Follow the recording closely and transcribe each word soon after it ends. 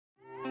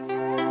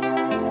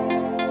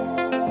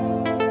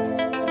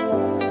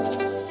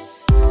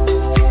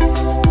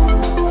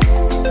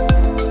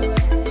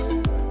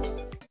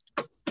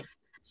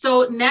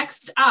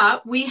Next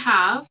up, we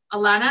have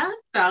Alana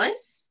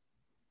Bellis.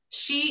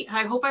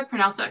 I hope I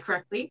pronounced that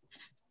correctly.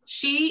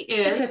 She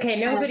is. It's okay.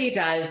 Nobody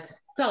does.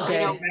 It's all good.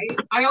 I know, right?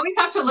 I always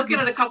have to look at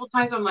it a couple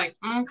times. I'm like,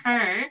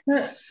 okay.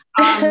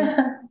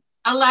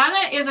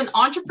 Alana is an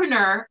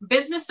entrepreneur,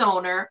 business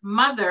owner,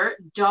 mother,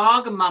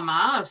 dog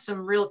mama of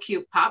some real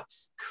cute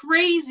pups,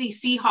 crazy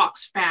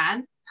Seahawks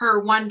fan. Her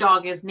one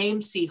dog is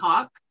named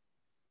Seahawk.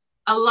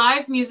 A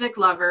live music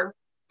lover,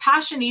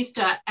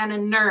 passionista, and a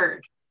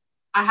nerd.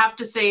 I have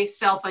to say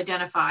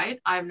self-identified.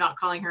 I'm not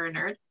calling her a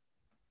nerd.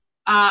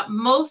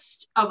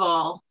 Most of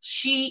all,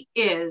 she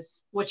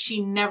is what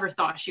she never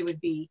thought she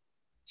would be.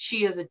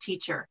 She is a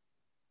teacher,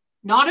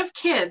 not of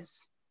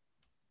kids,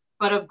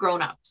 but of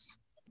grown-ups,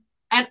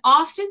 and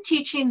often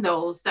teaching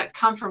those that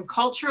come from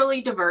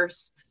culturally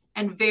diverse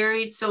and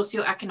varied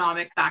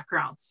socioeconomic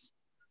backgrounds.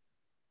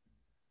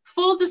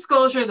 Full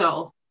disclosure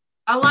though,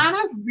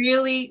 Alana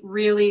really,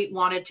 really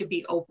wanted to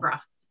be Oprah.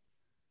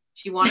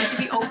 She wanted to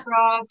be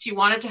Oprah. She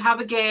wanted to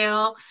have a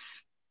Gail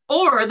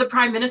or the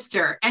Prime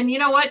Minister. And you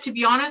know what? To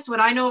be honest, what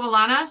I know of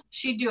Alana,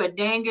 she'd do a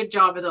dang good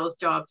job of those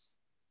jobs.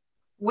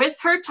 With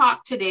her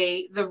talk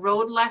today, The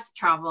Road Less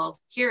Traveled,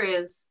 here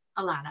is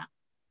Alana.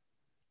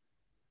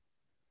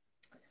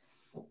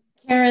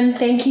 Karen,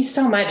 thank you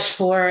so much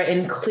for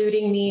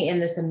including me in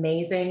this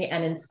amazing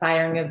and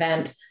inspiring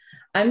event.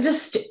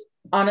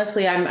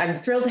 Honestly, I'm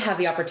thrilled to have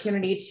the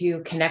opportunity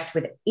to connect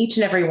with each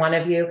and every one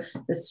of you.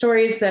 The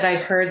stories that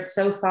I've heard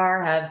so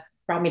far have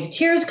brought me to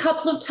tears a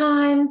couple of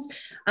times.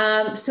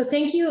 So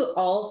thank you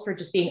all for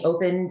just being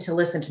open to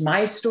listen to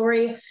my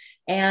story.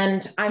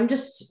 And I'm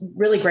just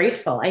really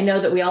grateful. I know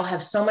that we all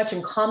have so much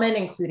in common,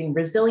 including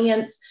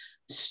resilience,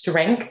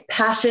 strength,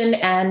 passion,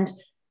 and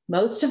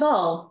most of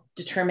all,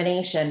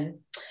 determination.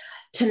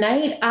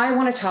 Tonight, I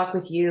want to talk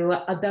with you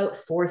about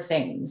 4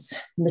 things: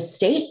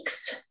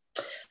 mistakes,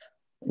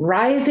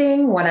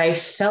 rising when I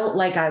felt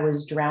like I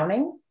was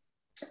drowning,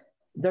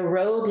 the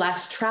road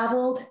less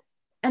traveled,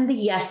 and the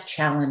yes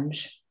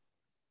challenge.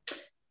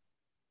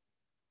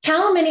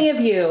 How many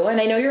of you,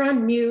 and I know you're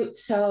on mute,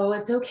 so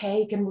it's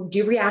okay, you can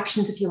do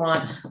reactions if you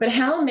want, but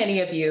how many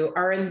of you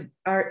are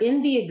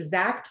in the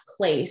exact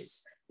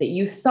place that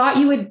you thought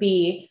you would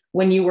be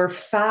when you were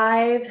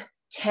 5,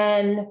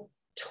 10,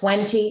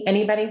 20?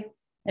 Anybody?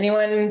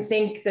 Anyone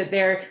think that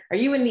are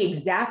you in the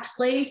exact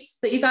place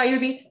that you thought you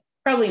would be?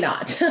 Probably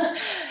not.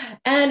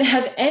 And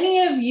have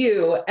any of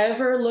you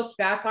ever looked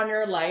back on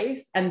your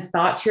life and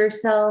thought to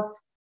yourself,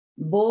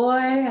 boy,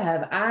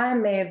 have I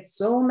made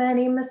so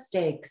many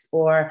mistakes,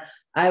 or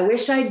I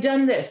wish I'd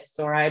done this,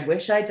 or I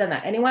wish I'd done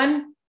that?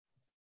 Anyone?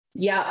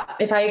 Yeah,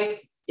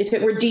 if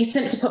it were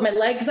decent to put my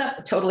legs up,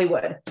 I totally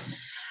would.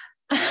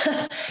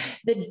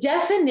 The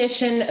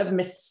definition of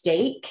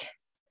mistake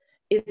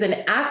is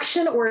an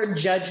action or a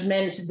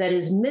judgment that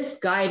is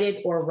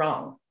misguided or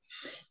wrong.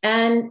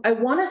 And I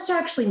want us to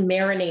actually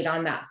marinate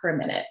on that for a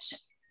minute.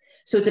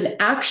 So it's an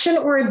action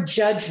or a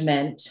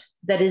judgment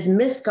that is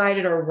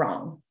misguided or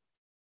wrong.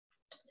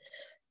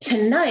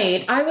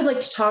 Tonight, I would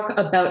like to talk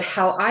about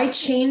how I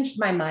changed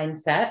my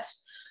mindset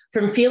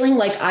from feeling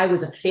like I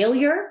was a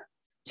failure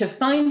to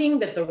finding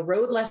that the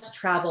road less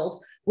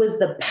traveled was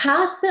the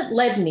path that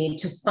led me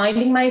to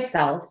finding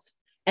myself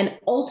and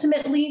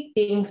ultimately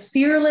being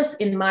fearless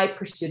in my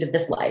pursuit of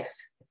this life.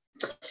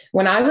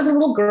 When I was a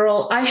little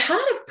girl, I had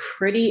a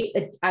pretty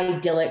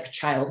idyllic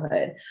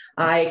childhood.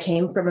 I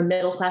came from a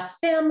middle-class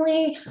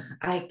family.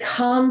 I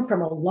come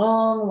from a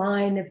long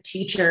line of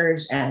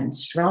teachers and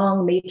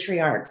strong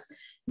matriarchs.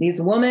 These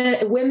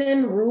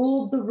women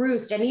ruled the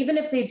roost. And even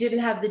if they didn't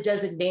have the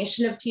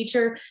designation of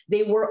teacher,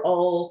 they were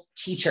all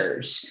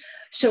teachers.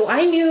 So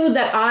I knew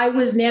that I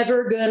was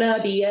never gonna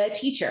be a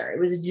teacher. It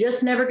was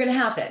just never gonna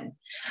happen.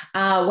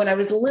 When I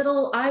was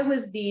little, I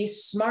was the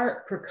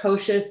smart,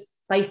 precocious,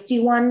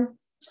 feisty one.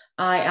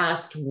 I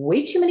asked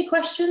way too many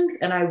questions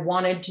and I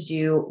wanted to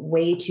do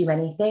way too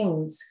many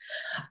things.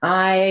 In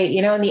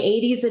the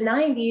 80s and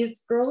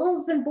 90s,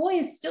 girls and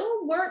boys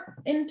still weren't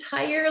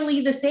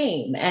entirely the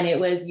same. And it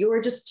was,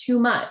 you're just too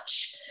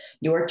much.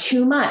 You're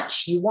too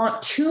much. You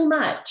want too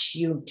much.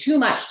 You too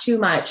much, too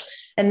much.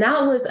 And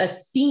that was a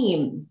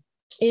theme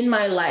in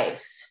my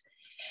life.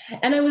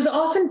 And I was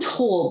often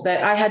told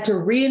that I had to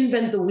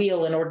reinvent the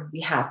wheel in order to be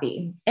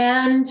happy.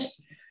 And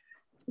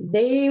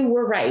they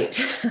were right.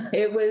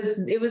 It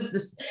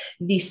was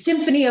the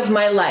symphony of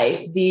my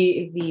life,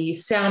 the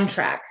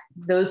soundtrack,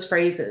 those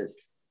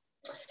phrases.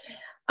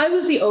 I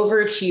was the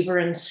overachiever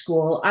in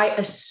school. I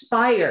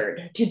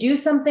aspired to do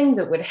something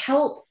that would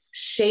help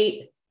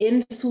shape,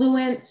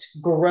 influence,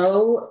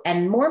 grow,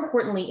 and more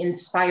importantly,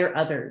 inspire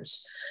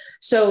others.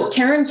 So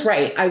Karen's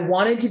right. I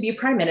wanted to be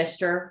Prime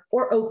Minister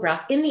or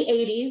Oprah in the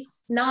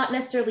 80s, not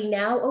necessarily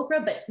now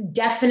Oprah, but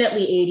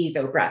definitely 80s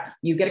Oprah.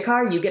 You get a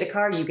car, you get a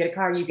car, you get a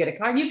car, you get a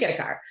car, you get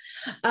a car.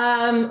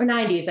 Or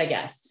 90s, I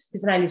guess,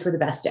 because the 90s were the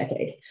best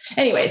decade.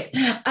 Anyways,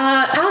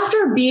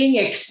 after being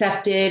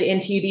accepted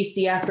into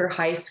UBC after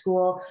high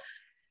school,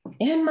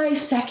 in my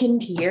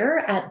second year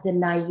at the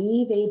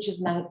naive age of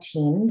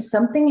 19,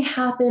 something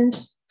happened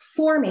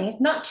for me,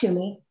 not to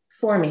me,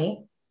 for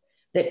me,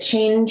 that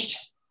changed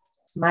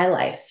my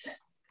life.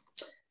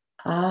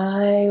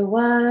 I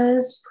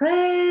was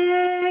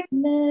pregnant.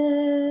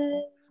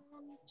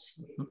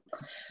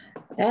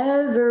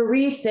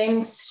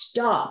 Everything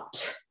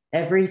stopped.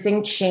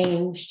 Everything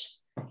changed,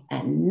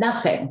 and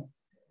nothing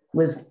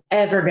was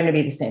ever going to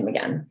be the same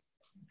again.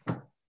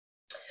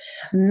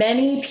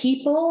 Many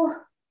people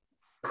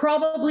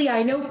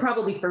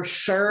probably for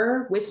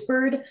sure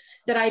whispered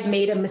that I'd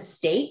made a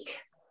mistake,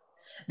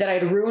 that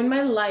I'd ruined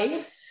my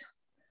life,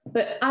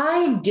 but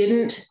I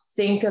didn't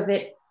think of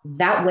it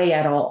that way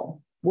at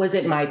all. Was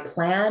it my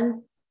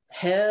plan?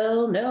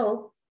 Hell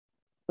no.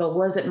 But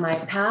was it my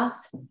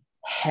path?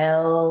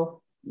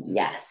 Hell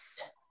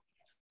yes.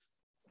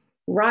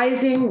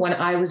 Rising when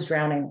I was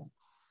drowning.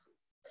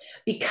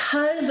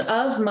 Because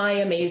of my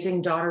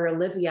amazing daughter,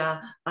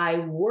 Olivia, I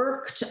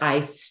worked, I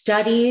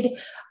studied,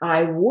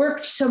 I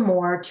worked some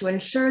more to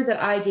ensure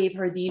that I gave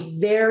her the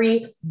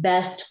very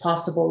best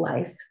possible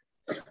life.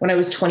 When I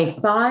was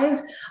 25,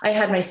 I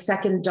had my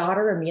second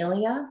daughter,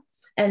 Amelia,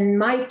 and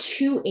my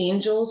two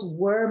angels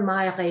were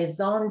my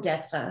raison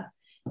d'être.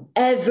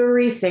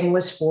 Everything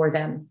was for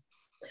them.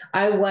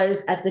 I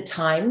was at the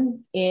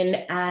time in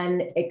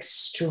an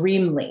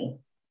extremely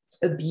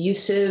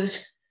abusive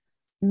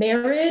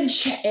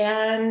marriage,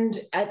 and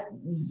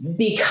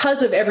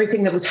because of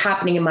everything that was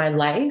happening in my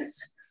life,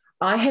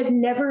 I had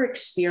never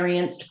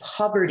experienced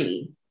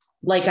poverty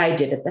like I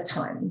did at the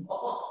time.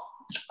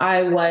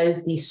 I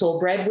was the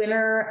sole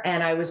breadwinner,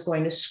 and I was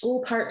going to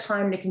school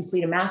part-time to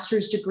complete a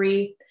master's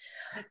degree,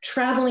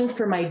 traveling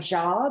for my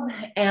job,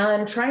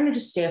 and trying to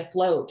just stay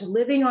afloat,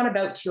 living on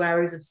about 2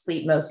 hours of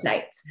sleep most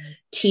nights,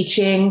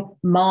 teaching,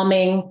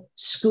 momming,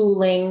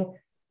 schooling,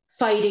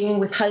 fighting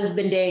with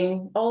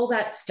husbanding, all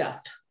that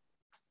stuff.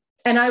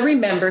 And I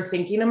remember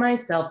thinking to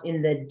myself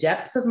in the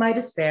depths of my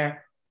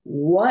despair,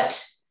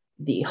 what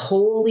the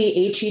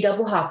holy HE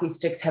double hockey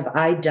sticks have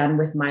I done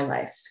with my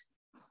life?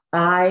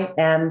 I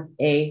am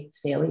a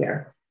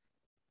failure.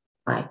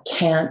 I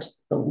can't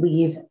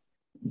believe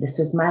this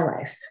is my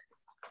life.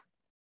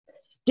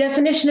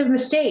 Definition of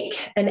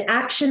mistake: an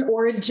action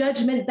or a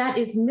judgment that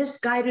is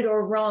misguided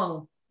or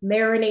wrong.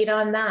 Marinate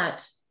on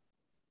that.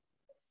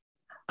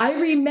 I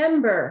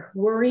remember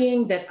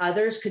worrying that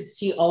others could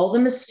see all the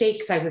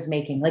mistakes I was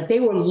making. Like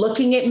they were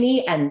looking at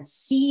me and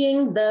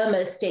seeing the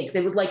mistakes.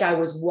 It was like I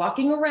was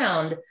walking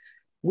around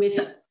with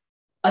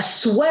a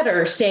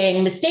sweater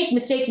saying mistake,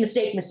 mistake,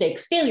 mistake, mistake,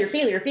 failure,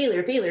 failure,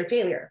 failure, failure,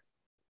 failure.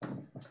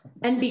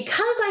 And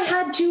because I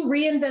had to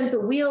reinvent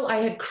the wheel I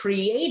had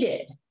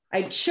created,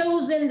 I'd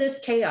chosen this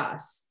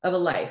chaos of a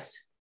life.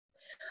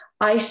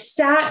 I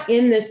sat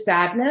in this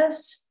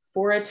sadness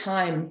for a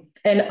time.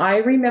 And I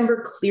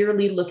remember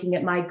clearly looking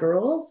at my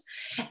girls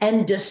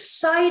and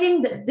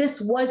deciding that this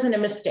wasn't a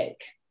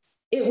mistake.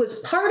 It was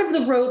part of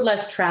the road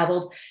less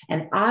traveled,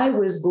 and I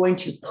was going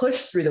to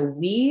push through the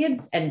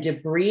weeds and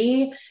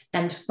debris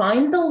and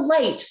find the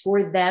light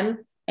for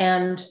them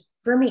and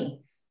for me.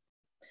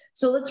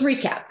 So let's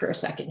recap for a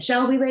second,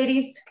 shall we,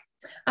 ladies?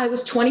 I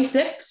was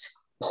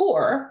 26,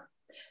 poor,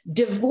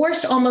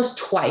 divorced almost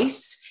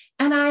twice,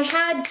 and I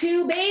had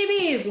 2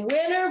 babies,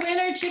 winner,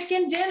 winner,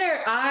 chicken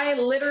dinner. I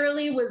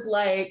literally was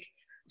like,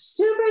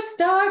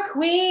 superstar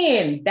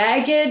queen,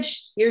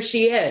 baggage, here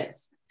she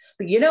is.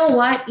 But you know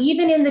what?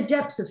 Even in the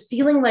depths of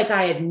feeling like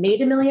I had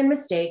made a million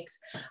mistakes,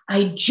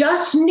 I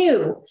just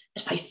knew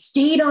if I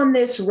stayed on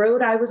this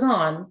road I was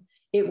on,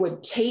 it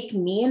would take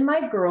me and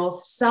my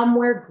girls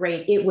somewhere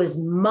great. It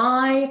was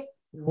my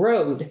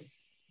road.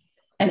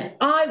 And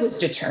I was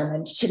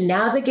determined to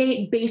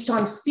navigate based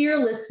on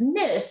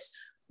fearlessness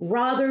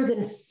rather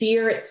than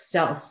fear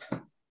itself.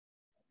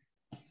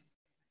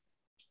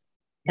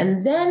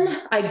 And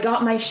then I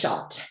got my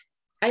shot.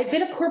 I had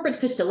been a corporate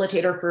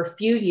facilitator for a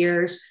few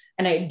years,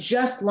 and I had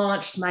just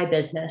launched my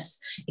business.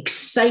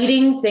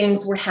 Exciting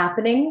things were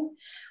happening.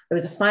 I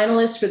was a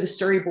finalist for the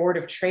Surrey Board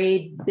of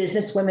Trade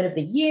Businesswomen of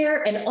the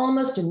Year, and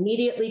almost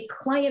immediately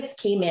clients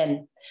came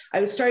in. I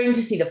was starting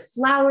to see the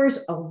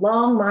flowers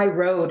along my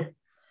road.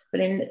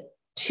 But in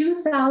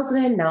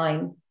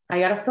 2009, I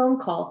got a phone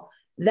call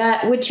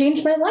that would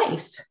change my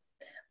life.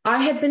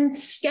 I had been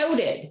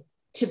scouted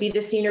to be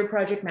the senior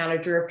project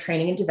manager of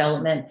training and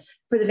development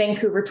for the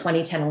Vancouver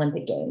 2010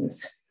 Olympic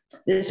Games.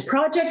 This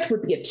project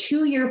would be a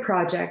 2-year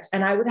project,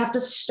 and I would have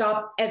to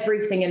stop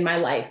everything in my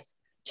life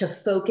to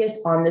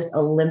focus on this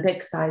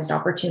Olympic-sized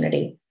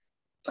opportunity.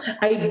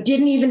 I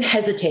didn't even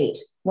hesitate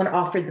when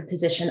offered the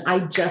position. I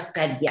just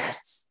said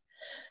yes.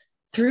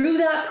 Through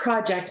that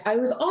project, I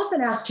was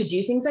often asked to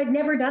do things I'd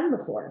never done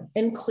before,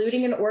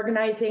 including in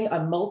organizing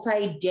a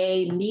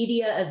multi-day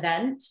media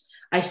event.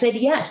 I said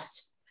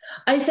yes.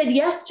 I said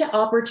yes to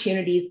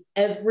opportunities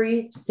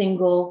every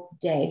single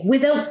day.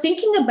 Without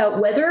thinking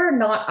about whether or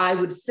not I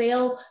would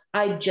fail,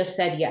 I just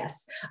said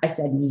yes. I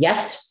said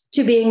yes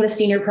to being the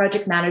senior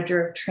project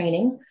manager of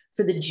training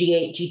for the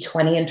G8,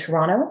 G20 in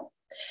Toronto,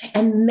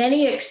 and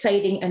many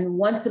exciting and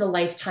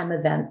once-in-a-lifetime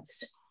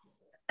events.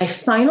 I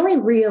finally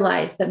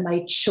realized that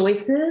my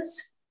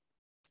choices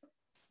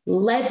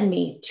led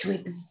me to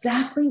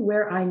exactly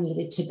where I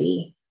needed to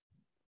be.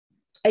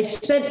 I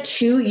spent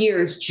 2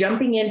 years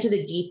jumping into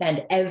the deep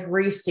end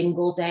every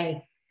single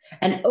day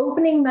and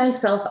opening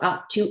myself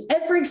up to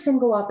every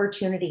single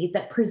opportunity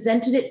that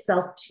presented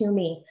itself to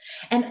me.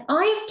 And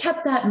I've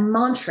kept that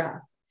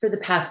mantra for the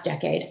past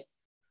decade.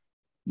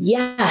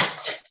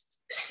 Yes,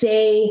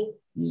 say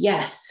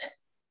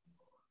yes.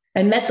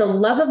 I met the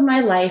love of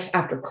my life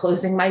after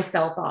closing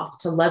myself off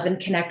to love and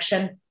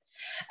connection.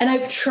 And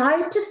I've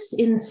tried to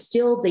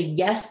instill the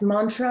yes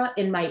mantra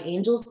in my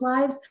angels'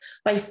 lives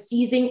by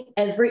seizing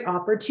every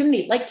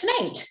opportunity, like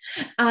tonight,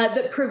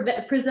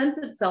 that presents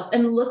itself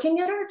and looking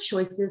at our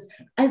choices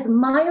as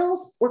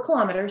miles or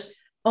kilometers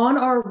on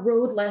our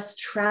road less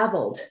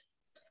traveled.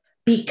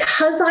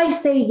 Because I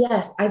say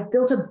yes, I've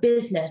built a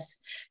business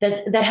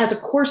that has a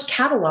course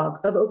catalog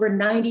of over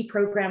 90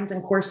 programs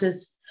and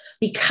courses.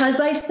 Because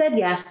I said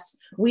yes,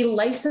 we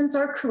license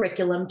our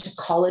curriculum to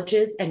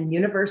colleges and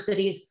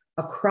universities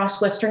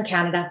across Western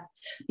Canada.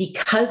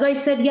 Because I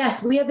said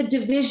yes, we have a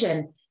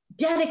division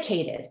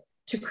dedicated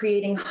to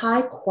creating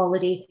high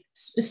quality,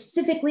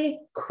 specifically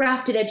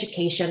crafted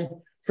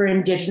education for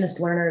Indigenous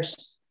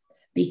learners.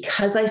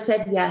 Because I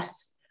said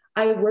yes,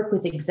 I work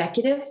with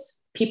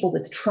executives, people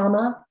with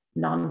trauma,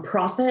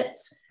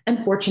 nonprofits, and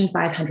Fortune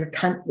 500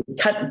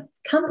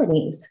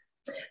 companies.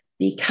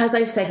 Because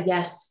I said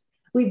yes,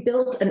 we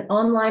built an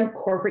online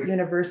corporate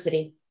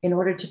university in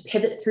order to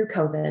pivot through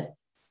COVID.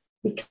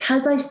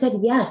 Because I said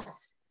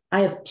yes,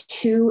 I have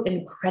 2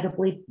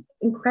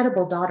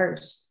 incredible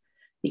daughters.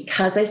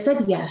 Because I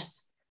said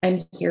yes,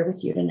 I'm here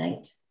with you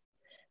tonight.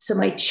 So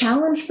my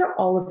challenge for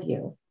all of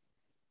you,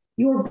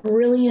 you're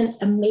brilliant,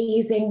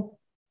 amazing,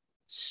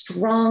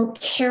 strong,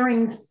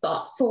 caring,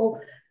 thoughtful,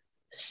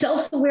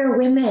 self-aware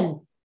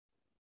women.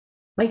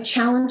 My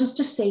challenge is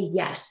to say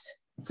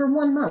yes for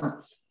 1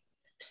 month.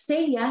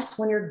 Say yes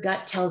when your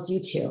gut tells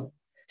you to.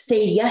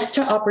 Say yes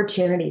to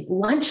opportunities.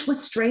 Lunch with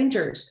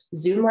strangers.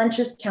 Zoom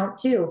lunches count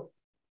too.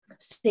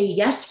 Say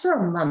yes for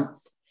a month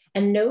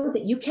and know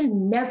that you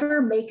can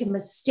never make a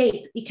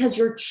mistake because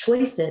your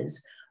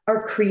choices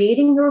are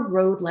creating your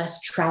road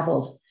less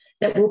traveled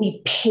that will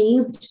be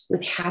paved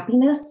with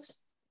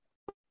happiness,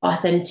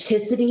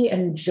 authenticity,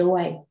 and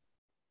joy.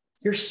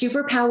 Your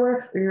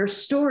superpower or your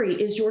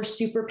story is your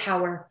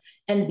superpower.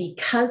 And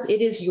because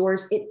it is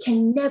yours, it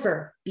can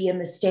never be a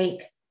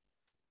mistake.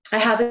 I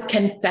have a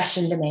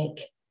confession to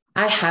make.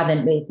 I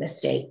haven't made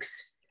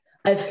mistakes.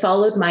 I've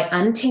followed my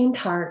untamed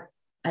heart.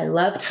 I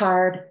loved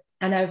hard,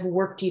 and I've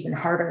worked even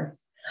harder.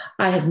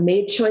 I have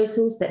made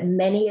choices that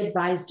many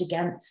advised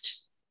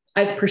against.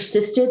 I've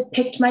persisted,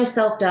 picked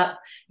myself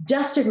up,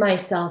 dusted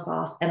myself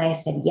off, and I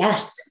said,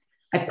 yes,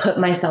 I put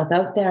myself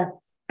out there.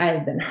 I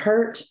have been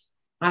hurt.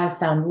 I've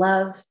found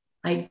love.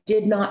 I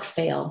did not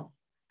fail.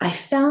 I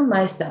found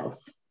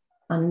myself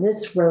on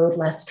this road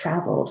less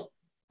traveled.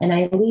 And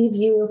I leave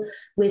you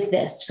with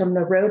this from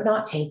The Road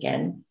Not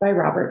Taken by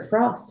Robert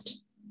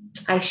Frost.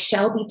 I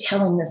shall be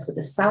telling this with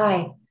a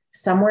sigh.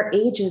 Some were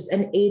ages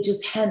and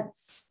ages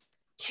hence.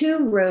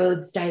 2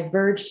 roads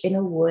diverged in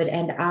a wood,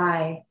 and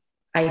I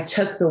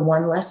took the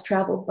one less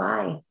traveled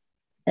by.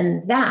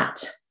 And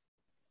that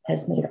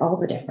has made all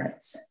the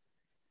difference.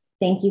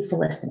 Thank you for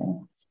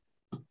listening.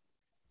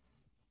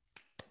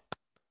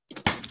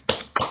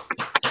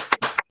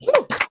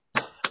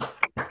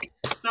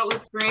 That was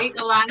great,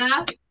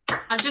 Alana.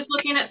 I'm just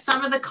looking at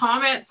some of the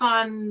comments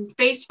on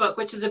Facebook,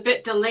 which is a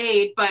bit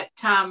delayed, but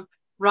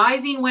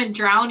rising when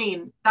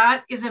drowning,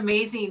 that is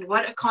amazing.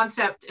 What a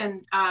concept.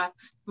 And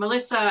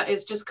Melissa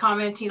is just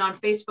commenting on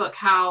Facebook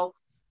how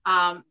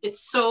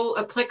it's so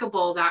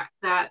applicable,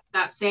 that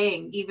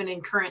saying, even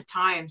in current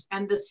times.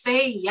 And the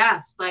say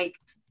yes, like,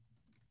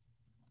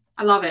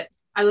 I love it.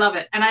 I love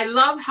it. And I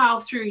love how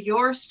through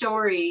your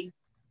story,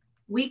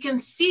 we can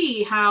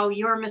see how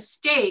your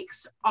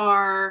mistakes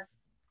are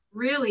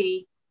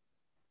really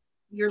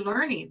your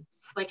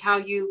learnings, like how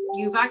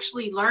you've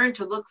actually learned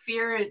to look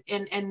fear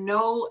and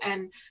know,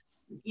 and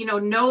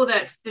know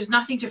that there's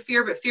nothing to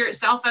fear but fear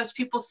itself, as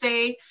people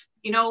say.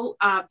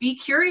 Be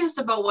curious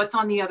about what's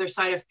on the other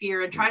side of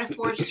fear and try to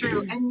forge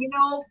through. And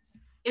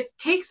it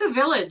takes a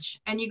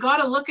village, and you got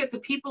to look at the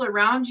people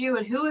around you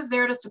and who is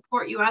there to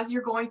support you as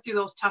you're going through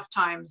those tough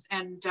times.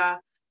 And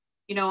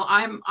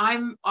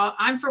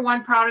I'm for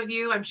one proud of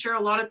you. I'm sure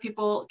a lot of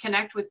people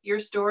connect with your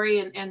story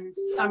and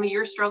some of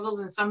your struggles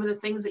and some of the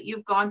things that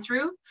you've gone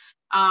through.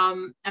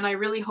 And I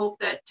really hope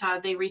that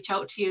they reach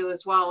out to you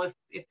as well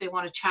if they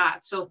want to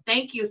chat. So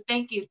thank you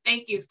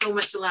so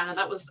much, Alana.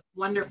 That was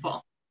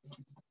wonderful.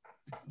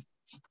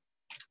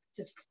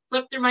 Just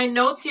flip through my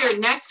notes here.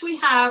 Next we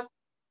have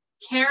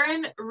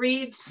Karen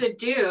Reed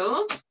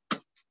Sadu.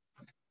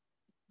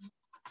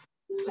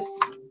 Let's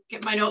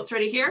get my notes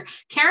ready here.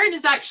 Karen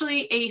is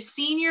actually a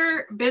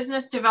senior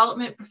business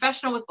development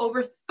professional with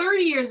over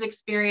 30 years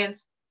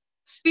experience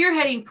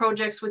spearheading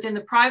projects within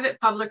the private,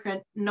 public,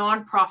 and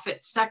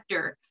nonprofit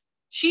sector.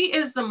 She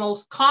is the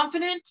most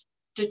confident,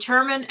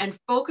 determined, and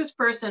focused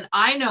person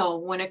I know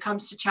when it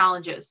comes to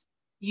challenges.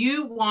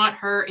 You want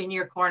her in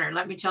your corner,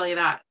 let me tell you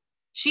that.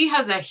 She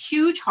has a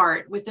huge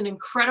heart with an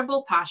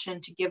incredible passion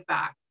to give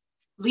back.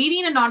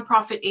 Leading a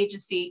nonprofit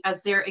agency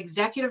as their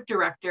executive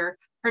director,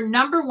 her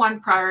number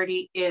one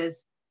priority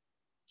is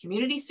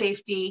community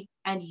safety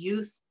and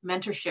youth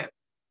mentorship.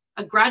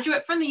 A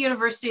graduate from the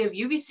University of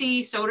UBC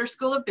Soder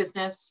School of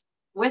Business,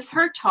 with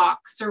her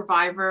talk,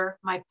 Survivor,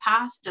 My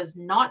Past Does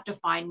Not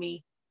Define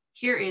Me,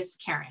 here is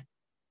Karen.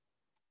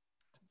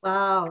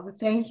 Wow,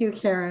 thank you,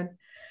 Karen.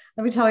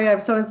 Let me tell you,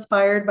 I'm so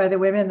inspired by the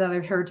women that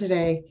I've heard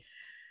today.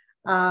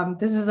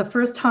 This is the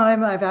first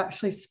time I've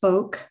actually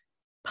spoke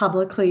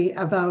publicly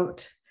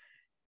about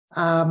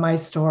my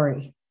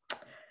story.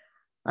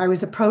 I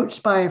was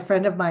approached by a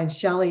friend of mine,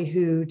 Shelley,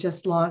 who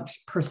just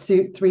launched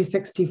Pursuit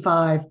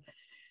 365.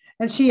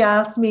 And she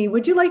asked me,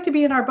 would you like to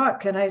be in our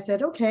book? And I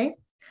said, okay.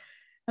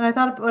 And I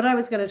thought what I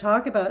was going to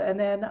talk about. And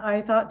then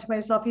I thought to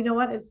myself, you know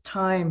what? It's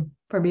time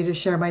for me to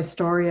share my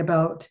story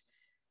about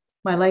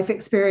my life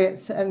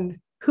experience and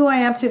who I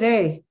am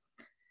today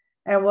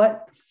and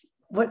what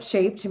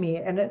shaped me.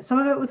 And some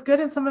of it was good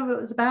and some of it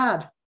was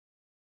bad.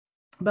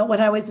 But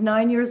when I was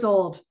 9 years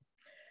old,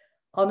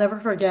 I'll never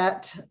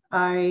forget,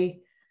 I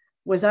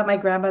was at my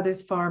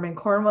grandmother's farm in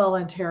Cornwall,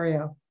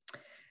 Ontario,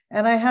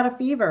 and I had a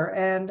fever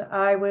and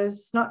I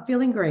was not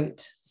feeling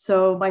great.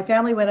 So my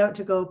family went out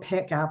to go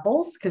pick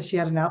apples because she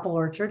had an apple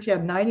orchard. She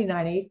had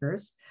 99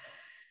 acres.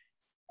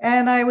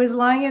 And I was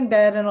lying in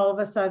bed and all of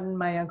a sudden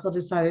my uncle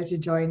decided to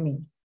join me.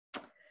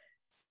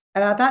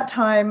 And at that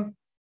time,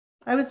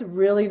 I was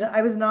 9.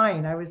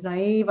 I was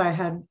naive.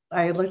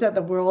 I looked at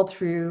the world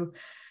through,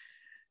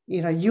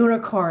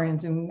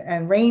 unicorns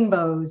and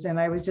rainbows. And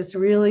I was just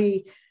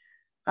really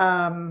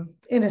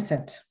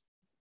innocent.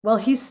 Well,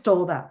 he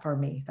stole that from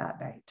me that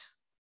night.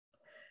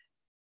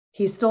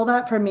 He stole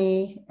that from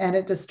me and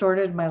it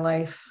distorted my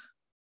life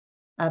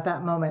at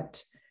that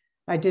moment.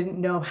 I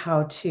didn't know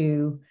how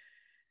to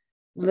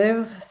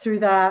live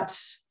through that.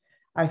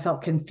 I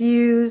felt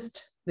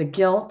confused, the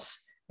guilt,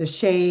 the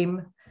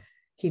shame.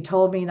 He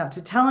told me not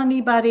to tell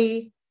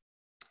anybody,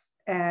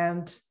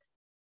 and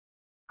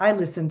I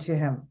listened to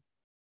him.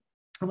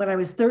 When I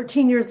was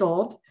 13 years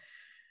old,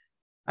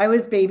 I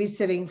was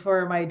babysitting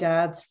for my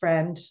dad's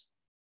friend,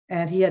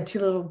 and he had 2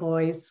 little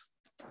boys.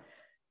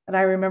 And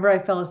I remember I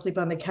fell asleep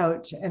on the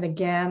couch, and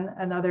again,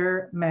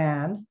 another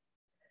man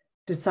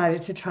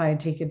decided to try and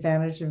take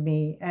advantage of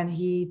me, and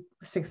he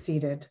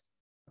succeeded.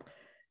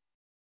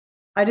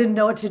 I didn't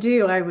know what to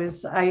do.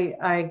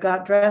 I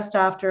got dressed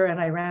after and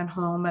I ran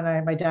home,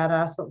 and my dad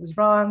asked what was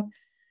wrong.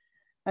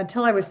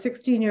 Until I was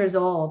 16 years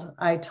old,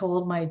 I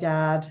told my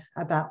dad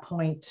at that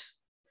point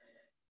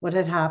what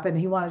had happened.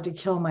 He wanted to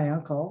kill my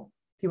uncle.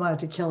 He wanted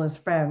to kill his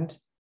friend.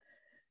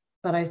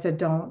 But I said,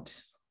 don't.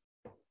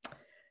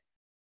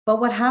 But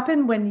what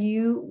happened when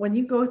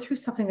you go through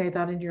something like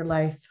that in your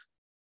life,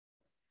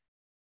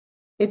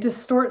 it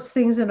distorts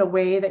things in a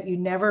way that you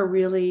never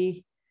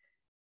really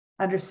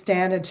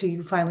understand until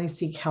you finally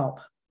seek help.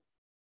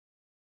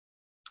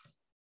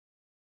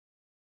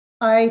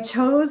 I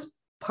chose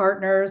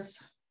partners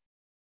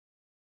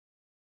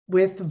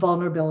with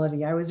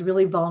vulnerability. I was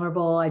really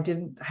vulnerable. I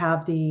didn't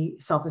have the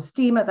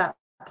self-esteem at that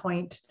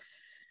point.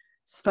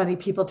 It's funny,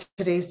 people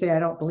today say I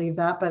don't believe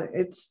that, but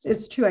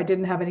it's true. I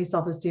didn't have any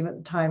self-esteem at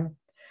the time.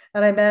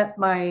 And I met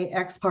my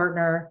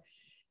ex-partner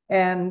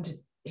and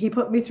he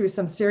put me through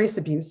some serious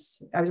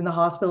abuse. I was in the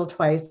hospital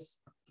twice.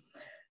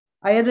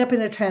 I ended up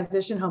in a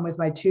transition home with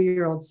my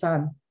 2-year-old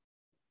son.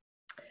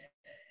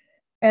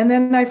 And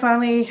then I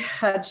finally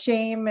had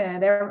shame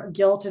and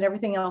guilt and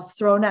everything else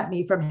thrown at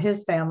me from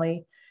his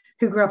family,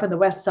 who grew up in the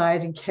West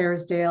Side in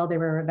Kerrisdale. They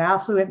were an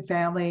affluent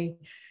family.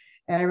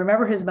 And I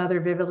remember his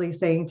mother vividly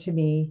saying to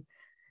me,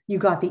 you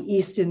got the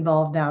East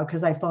involved now,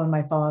 because I phoned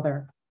my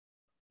father.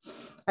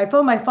 I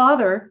phoned my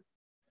father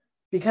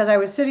because I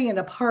was sitting in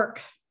a park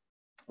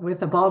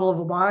with a bottle of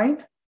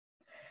wine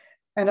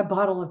and a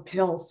bottle of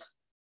pills.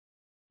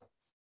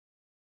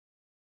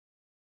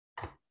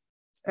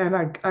 And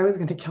I was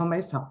going to kill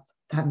myself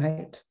that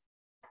night.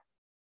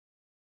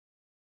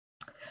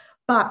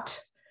 But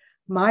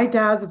my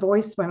dad's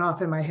voice went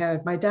off in my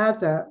head. My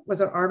dad was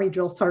an Army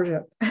drill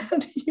sergeant,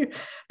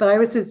 but I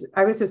was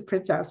his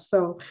princess.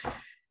 So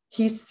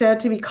he said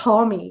to me,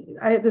 call me.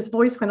 This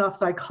voice went off.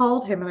 So I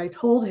called him and I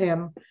told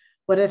him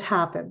what had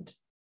happened.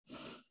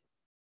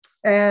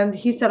 And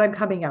he said, I'm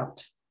coming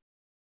out.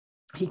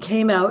 He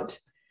came out.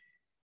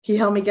 He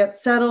helped me get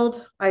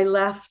settled. I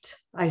left.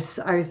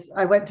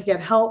 I went to get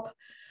help.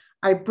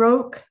 I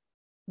broke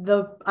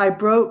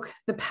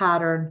the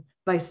pattern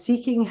by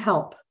seeking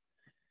help.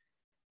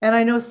 And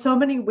I know so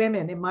many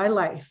women in my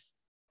life,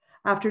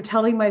 after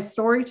telling my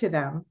story to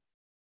them,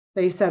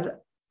 they said,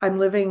 I'm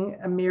living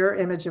a mirror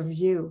image of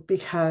you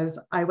because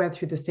I went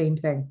through the same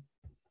thing,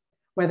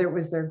 whether it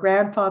was their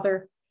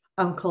grandfather,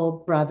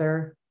 uncle,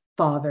 brother,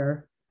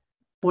 father,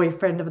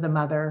 boyfriend of the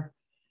mother.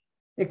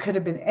 It could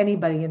have been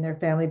anybody in their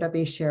family, but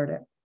they shared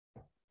it.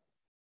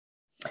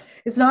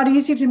 It's not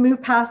easy to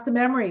move past the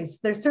memories.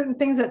 There's certain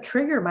things that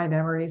trigger my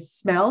memories,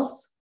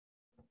 smells,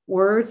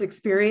 words,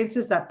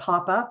 experiences that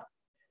pop up.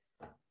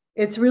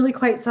 It's really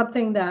quite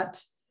something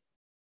that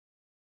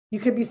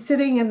you could be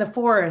sitting in the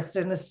forest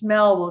and a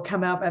smell will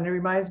come up, and it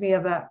reminds me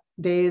of that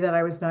day that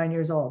I was 9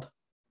 years old.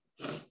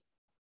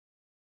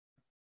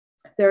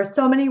 There are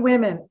so many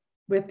women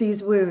with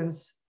these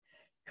wounds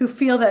who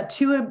feel that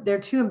they're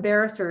too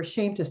embarrassed or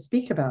ashamed to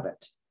speak about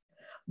it.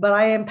 But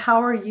I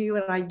empower you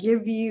and I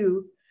give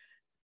you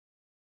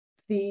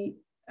the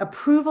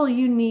approval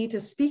you need to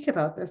speak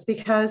about this,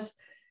 because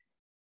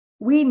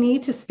we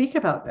need to speak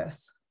about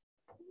this.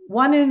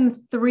 1 in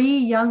 3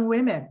 young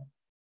women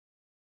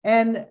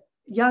and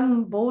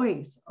young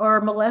boys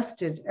are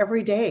molested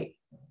every day.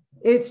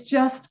 It's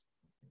just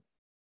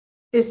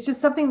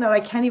something that I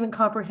can't even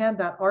comprehend,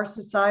 that our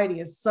society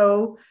is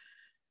so,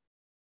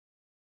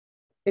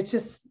 it's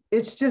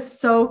just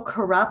so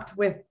corrupt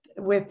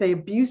with the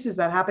abuses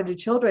that happen to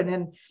children.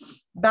 And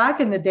back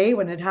in the day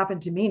when it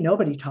happened to me,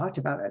 nobody talked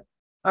about it.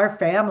 Our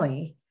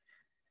family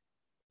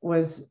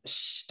was,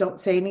 shh, don't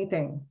say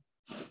anything.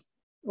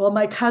 Well,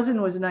 my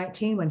cousin was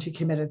 19 when she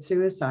committed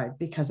suicide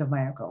because of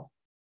my uncle.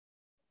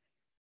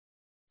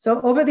 So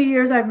over the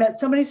years, I've met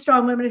so many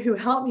strong women who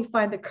helped me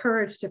find the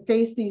courage to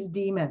face these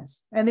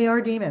demons, and they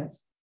are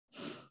demons.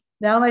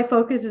 Now my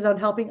focus is on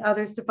helping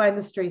others to find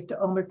the strength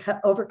to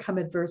overcome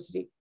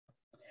adversity.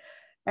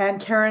 And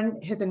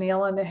Karen hit the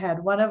nail on the head.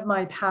 One of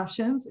my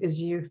passions is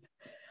youth.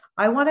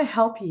 I want to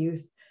help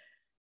youth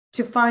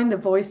to find the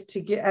voice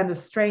to get and the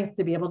strength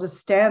to be able to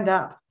stand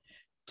up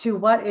to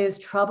what is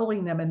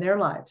troubling them in their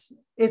lives.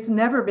 It's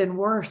never been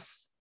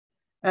worse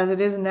as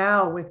it is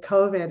now with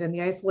COVID and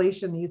the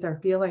isolation youth are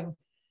feeling.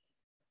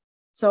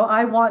 So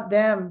I want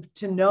them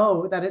to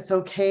know that it's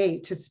okay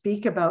to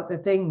speak about the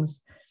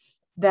things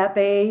that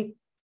they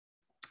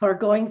are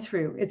going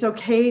through. It's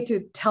okay to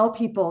tell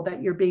people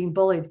that you're being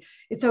bullied.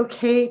 It's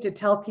okay to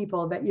tell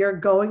people that you're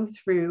going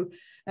through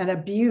an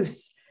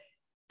abuse.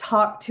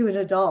 Talk to an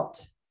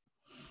adult.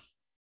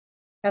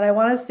 And I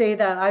want to say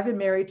that I've been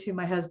married to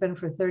my husband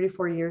for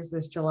 34 years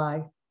this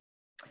July.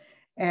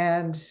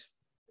 And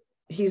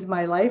he's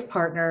my life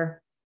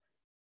partner.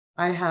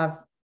 I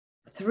have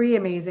 3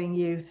 amazing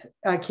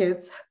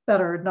kids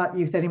that are not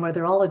youth anymore.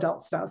 They're all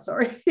adults now,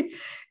 sorry.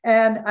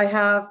 And I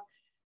have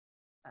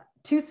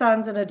 2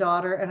 sons and a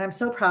daughter, and I'm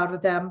so proud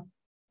of them.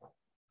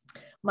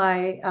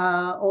 My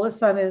oldest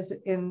son is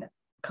in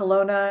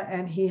Kelowna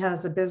and he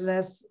has a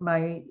business.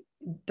 My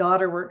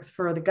daughter works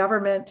for the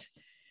government.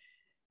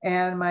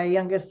 And my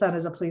youngest son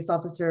is a police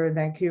officer in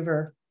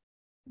Vancouver.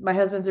 My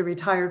husband's a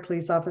retired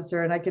police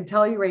officer. And I can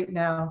tell you right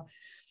now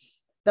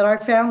that our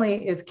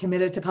family is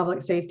committed to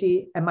public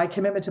safety, and my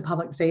commitment to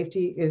public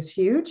safety is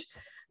huge.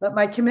 But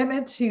my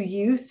commitment to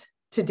youth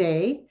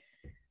today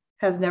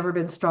has never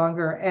been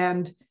stronger.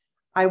 And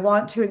I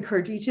want to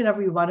encourage each and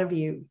every one of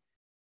you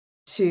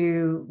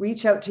to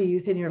reach out to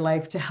youth in your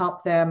life to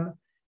help them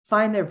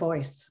find their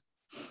voice.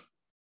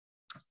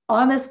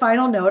 On this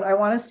final note, I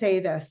want to say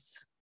this.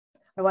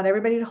 I want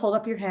everybody to hold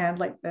up your hand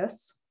like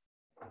this.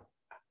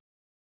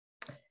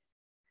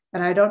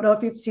 And I don't know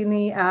if you've seen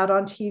the ad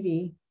on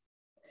TV,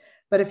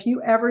 but if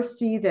you ever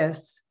see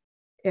this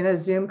in a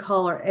Zoom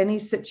call or any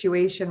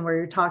situation where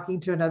you're talking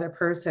to another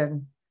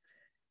person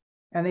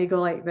and they go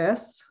like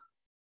this,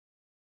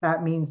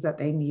 that means that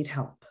they need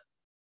help.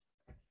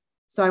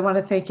 So I want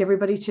to thank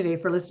everybody today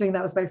for listening.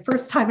 That was my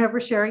first time ever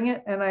sharing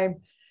it. And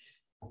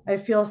I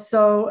feel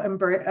so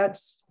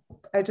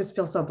I just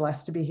feel so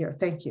blessed to be here.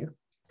 Thank you.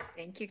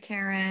 Thank you,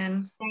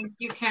 Karen. Thank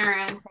you,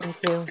 Karen. Thank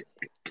you.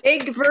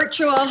 Big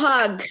virtual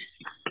hug.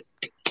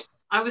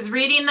 I was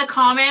reading the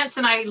comments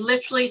and I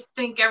literally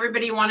think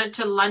everybody wanted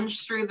to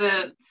lunge through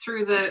their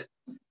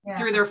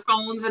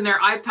phones and their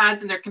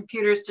iPads and their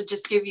computers to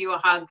just give you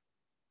a hug.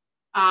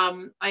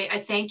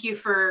 I thank you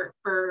for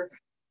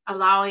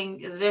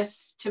allowing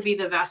this to be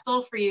the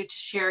vessel for you to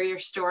share your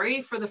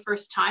story for the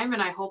first time.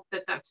 And I hope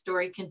that that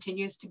story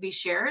continues to be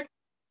shared.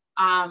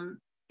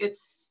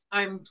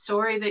 I'm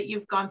sorry that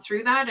you've gone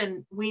through that.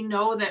 And we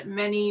know that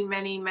many,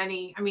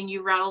 I mean,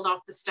 you rattled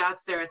off the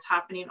stats there. It's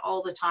happening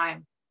all the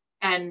time.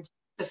 And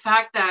the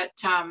fact that,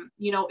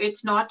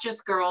 it's not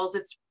just girls,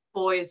 it's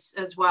boys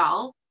as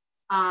well.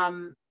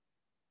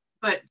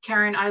 But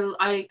Karen,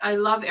 I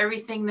love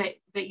everything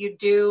that you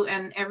do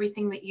and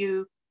everything that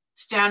you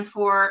stand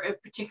for,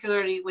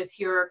 particularly with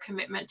your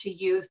commitment to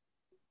youth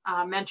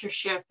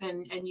mentorship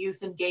and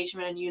youth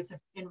engagement and youth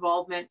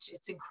involvement.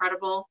 It's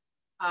incredible.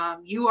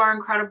 You are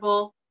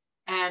incredible.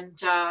 And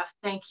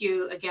thank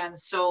you again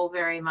so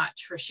very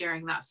much for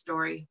sharing that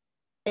story.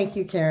 Thank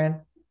you,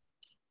 Karen.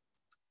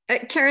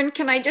 Karen,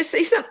 can I just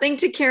say something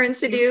to Karen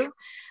Sidhu?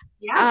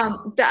 Yes.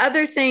 The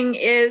other thing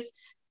is,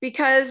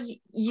 because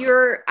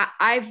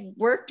I've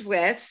worked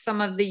with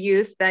some of the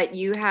youth that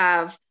you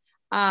have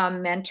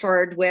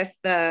mentored with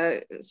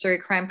the Surrey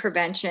Crime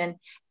Prevention.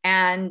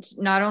 And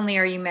not only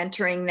are you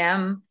mentoring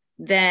them,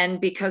 then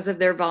because of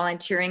their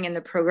volunteering and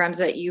the programs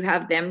that you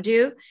have them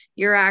do,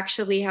 you're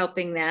actually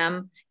helping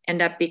them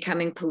end up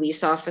becoming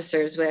police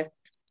officers with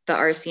the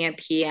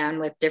RCMP and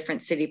with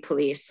different city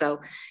police.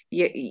 So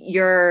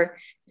you're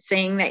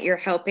saying that you're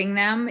helping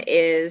them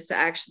is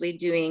actually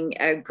doing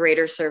a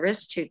greater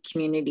service to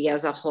community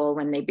as a whole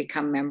when they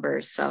become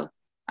members. So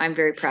I'm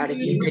very proud of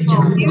you. Good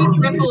job. Huge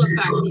ripple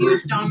effect,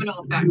 huge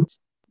domino effect.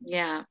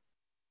 Yeah.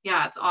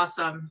 Yeah, it's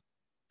awesome.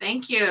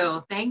 Thank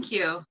you. Thank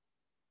you.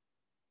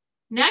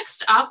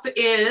 Next up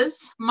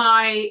is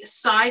my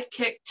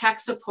sidekick tech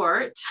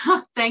support.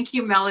 Thank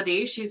you,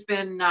 Melody. She's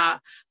been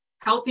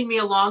helping me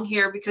along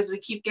here because we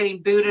keep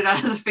getting booted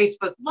out of the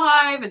Facebook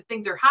Live and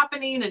things are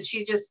happening. And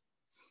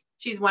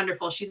she's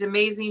wonderful. She's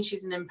amazing.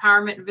 She's an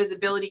empowerment and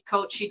visibility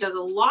coach. She does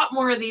a lot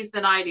more of these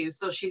than I do.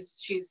 So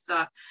she's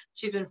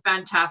been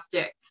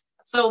fantastic.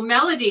 So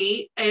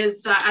Melody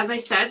is, as I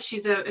said,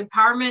 she's an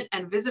empowerment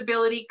and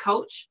visibility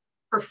coach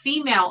for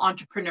female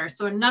entrepreneurs.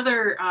 So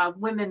another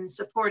women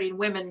supporting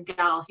women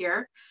gal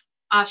here.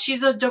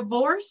 She's a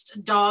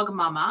divorced dog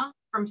mama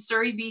from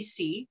Surrey,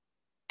 BC.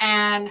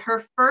 And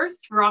her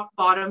first rock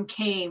bottom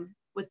came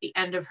with the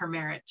end of her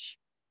marriage.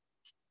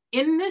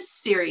 In this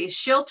series,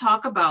 she'll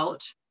talk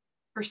about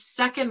her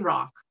second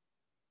rock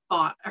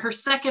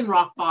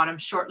bottom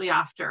shortly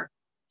after,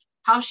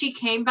 how she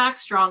came back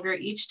stronger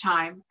each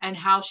time, and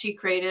how she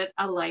created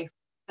a life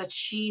that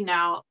she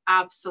now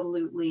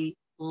absolutely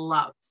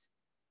loves.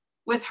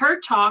 With her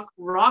talk,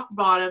 rock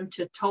bottom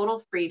to total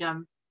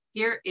freedom,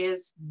 here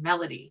is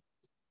Melody.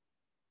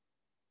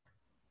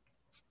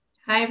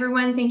 Hi,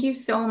 everyone. Thank you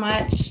so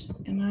much.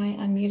 Am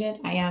I unmuted?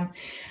 I am.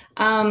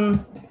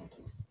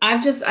 I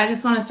just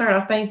want to start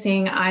off by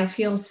saying I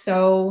feel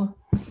so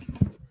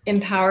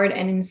empowered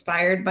and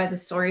inspired by the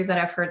stories that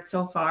I've heard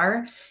so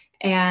far,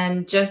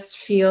 and just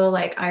feel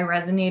like I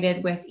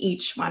resonated with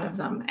each one of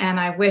them. And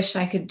I wish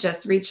I could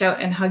just reach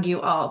out and hug you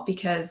all,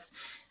 because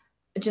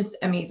it's just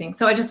amazing.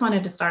 So I just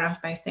wanted to start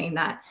off by saying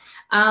that.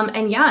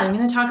 And yeah, I'm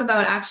going to talk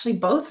about actually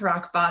both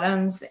rock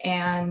bottoms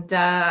and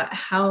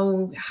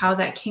how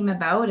that came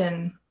about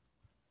and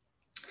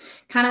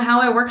kind of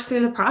how I worked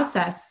through the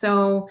process.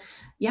 So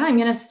yeah, I'm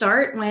going to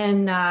start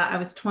when I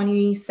was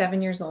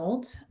 27 years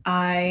old.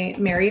 I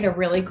married a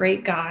really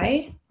great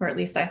guy, or at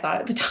least I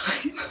thought at the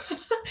time,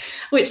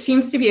 which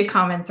seems to be a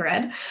common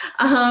thread.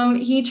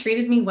 He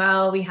treated me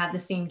well. We had the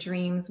same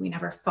dreams. We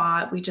never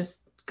fought. We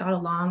just got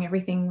along.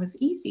 Everything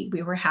was easy.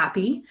 We were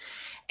happy.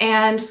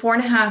 And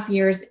 4.5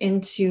 years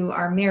into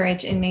our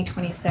marriage in May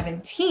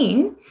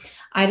 2017,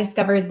 I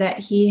discovered that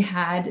he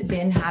had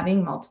been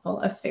having multiple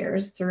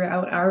affairs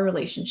throughout our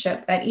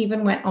relationship that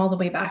even went all the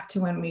way back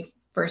to when we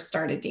first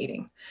started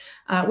dating,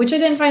 which I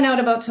didn't find out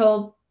about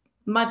till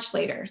much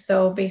later.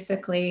 So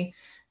basically,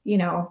 you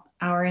know,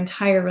 our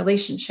entire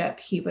relationship,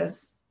 he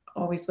was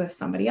always with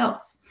somebody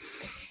else.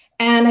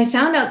 And I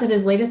found out that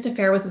his latest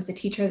affair was with a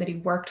teacher that he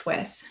worked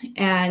with.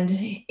 And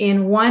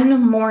in one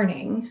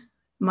morning,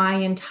 my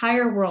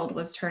entire world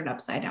was turned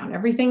upside down.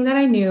 Everything that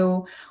I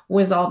knew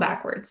was all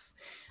backwards.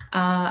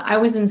 I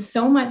was in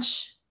so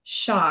much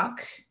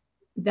shock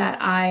that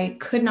I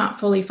could not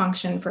fully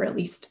function for at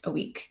least a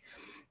week.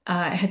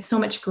 I had so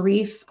much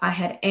grief. I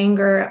had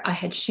anger. I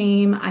had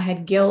shame. I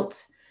had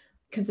guilt,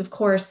 because of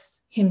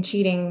course, him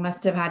cheating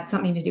must have had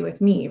something to do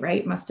with me,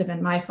 right? Must have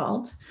been my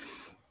fault.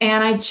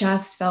 And I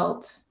just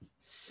felt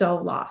so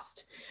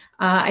lost.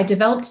 I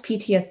developed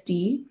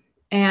PTSD,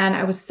 and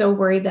I was so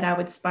worried that I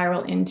would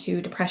spiral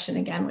into depression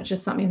again, which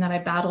is something that I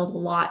battled a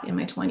lot in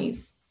my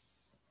 20s.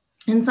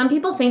 And some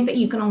people think that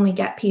you can only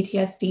get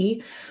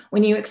PTSD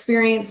when you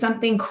experience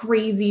something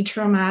crazy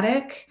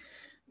traumatic,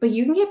 but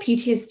you can get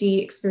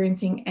PTSD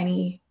experiencing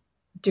any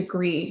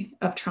degree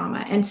of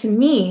trauma. And to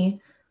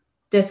me,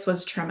 this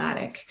was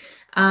traumatic.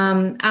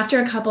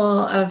 After a couple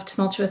of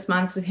tumultuous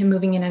months with him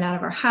moving in and out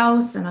of our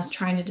house and us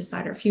trying to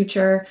decide our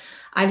future,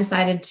 I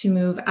decided to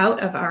move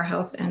out of our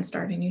house and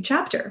start a new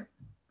chapter.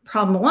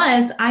 Problem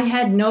was, I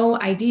had no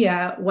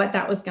idea what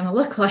that was going to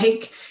look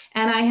like,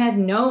 and I had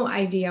no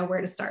idea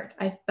where to start.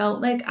 I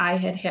felt like I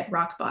had hit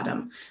rock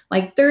bottom,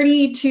 like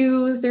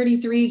 32,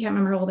 33, can't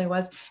remember how old I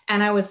was,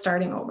 and I was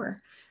starting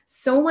over.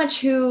 So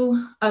much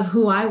of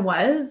who I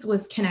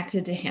was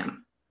connected to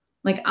him.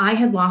 Like I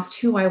had lost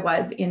who I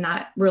was in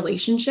that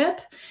relationship,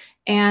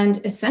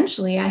 and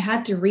essentially I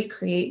had to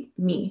recreate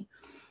me.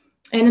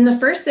 And in the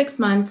first 6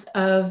 months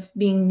of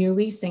being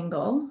newly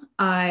single,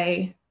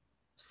 I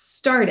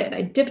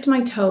dipped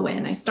my toe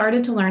in. I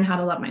started to learn how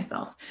to love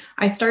myself.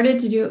 I started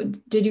to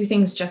do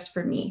things just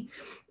for me.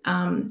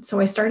 So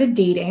I started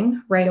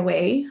dating right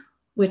away,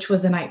 which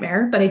was a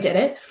nightmare, but I did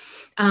it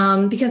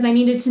because I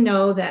needed to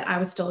know that I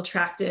was still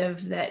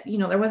attractive, that, you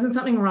know, there wasn't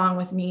something wrong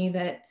with me,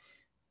 that,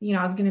 you know,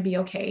 I was going to be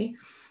okay.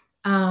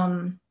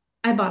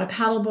 I bought a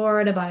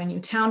paddleboard, I bought a new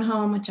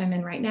townhome, which I'm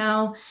in right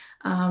now.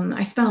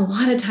 I spent a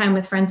lot of time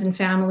with friends and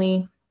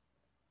family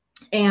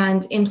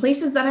and in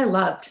places that I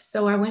loved.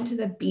 So I went to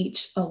the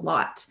beach a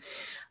lot.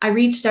 I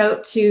reached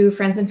out to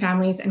friends and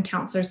families and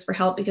counselors for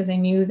help because I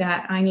knew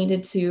that I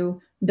needed to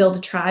build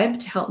a tribe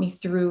to help me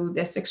through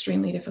this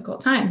extremely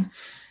difficult time.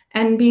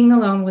 And being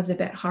alone was a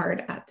bit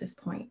hard at this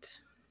point.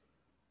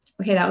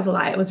 Okay, that was a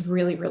lie. It was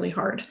really, really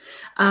hard.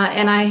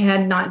 And I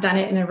had not done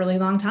it in a really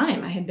long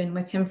time. I had been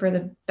with him for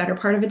the better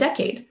part of a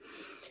decade.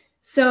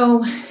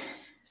 So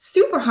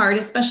super hard,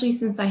 especially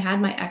since I had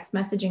my ex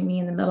messaging me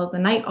in the middle of the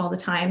night all the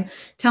time,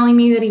 telling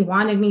me that he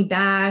wanted me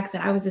back,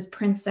 that I was his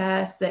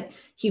princess, that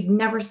he'd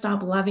never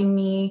stop loving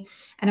me.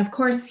 And of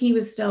course, he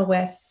was still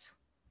with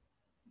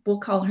we'll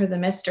call her the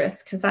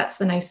mistress because that's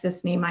the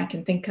nicest name I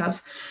can think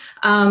of.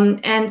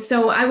 And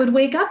so I would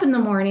wake up in the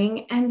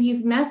morning and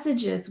these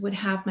messages would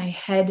have my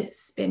head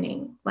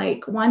spinning,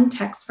 like one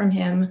text from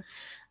him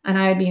and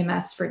I'd be a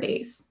mess for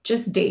days,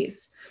 just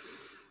days.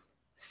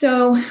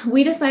 So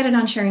we decided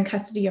on sharing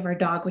custody of our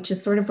dog, which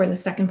is sort of where the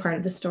second part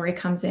of the story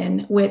comes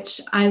in, which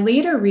I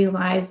later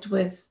realized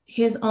was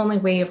his only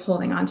way of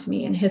holding on to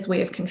me and his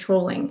way of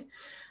controlling,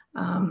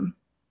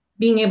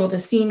 being able to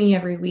see me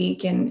every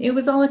week. And it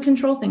was all a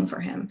control thing for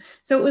him.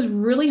 So it was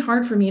really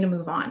hard for me to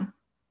move on.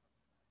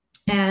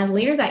 And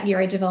later that year,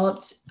 I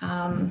developed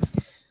a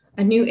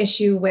new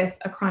issue with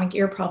a chronic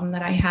ear problem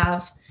that I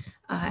have,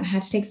 and I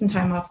had to take some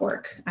time off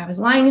work. I was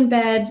lying in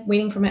bed,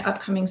 waiting for my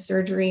upcoming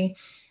surgery.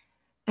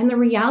 And the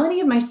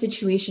reality of my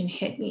situation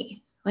hit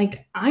me.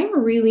 Like, I'm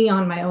really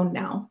on my own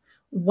now.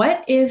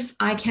 What if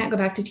I can't go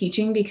back to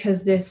teaching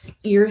because this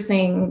ear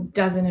thing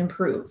doesn't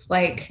improve?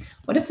 Like,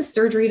 what if the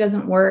surgery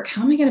doesn't work?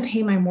 How am I going to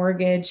pay my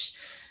mortgage?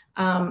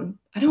 I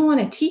don't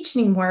want to teach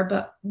anymore,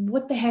 but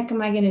what the heck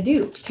am I going to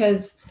do?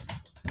 Because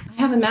I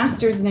have a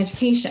master's in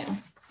education.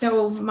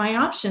 So my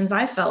options,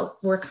 I felt,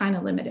 were kind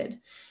of limited.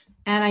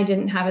 And I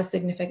didn't have a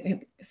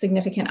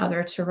significant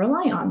other to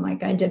rely on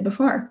like I did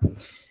before.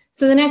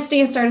 So the next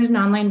day I started an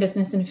online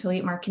business in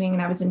affiliate marketing,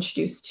 and I was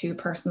introduced to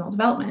personal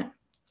development.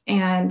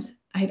 And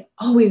I'd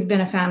always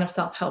been a fan of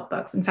self-help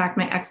books. In fact,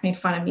 my ex made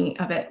fun of me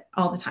of it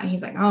all the time.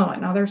 He's like, oh,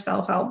 another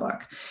self-help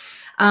book.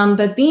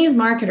 But these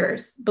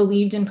marketers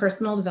believed in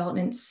personal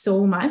development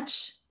so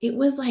much. It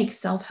was like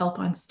self-help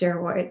on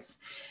steroids.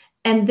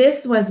 And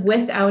this was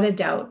without a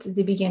doubt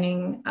the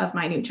beginning of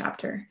my new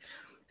chapter.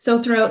 So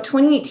throughout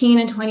 2018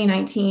 and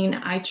 2019,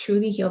 I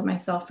truly healed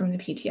myself from the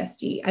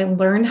PTSD. I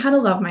learned how to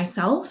love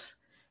myself,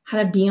 how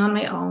to be on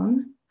my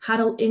own, how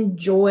to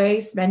enjoy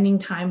spending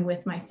time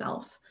with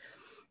myself.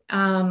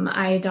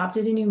 I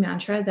adopted a new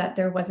mantra that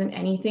there wasn't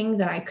anything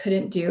that I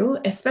couldn't do,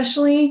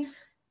 especially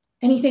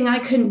anything I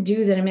couldn't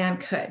do that a man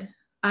could.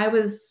 I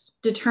was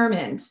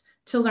determined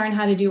to learn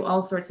how to do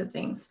all sorts of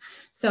things.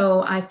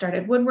 So I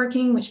started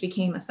woodworking, which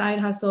became a side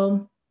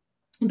hustle.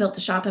 I built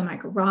a shop in my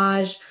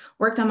garage,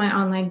 worked on my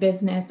online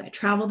business. I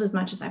traveled as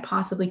much as I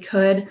possibly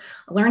could.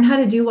 I learned how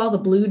to do all the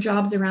blue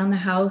jobs around the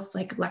house,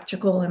 like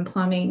electrical and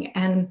plumbing.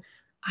 And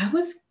I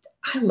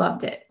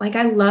loved it. Like,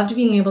 I loved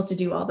being able to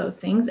do all those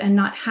things and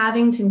not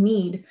having to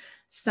need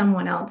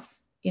someone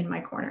else in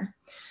my corner.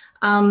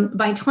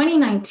 By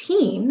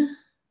 2019,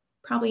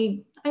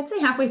 probably I'd say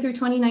halfway through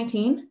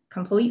 2019,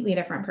 completely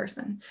different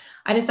person.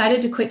 I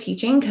decided to quit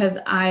teaching because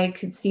I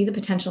could see the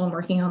potential in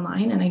working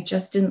online, and I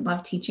just didn't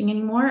love teaching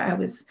anymore. I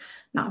was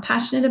not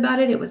passionate about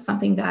it. It was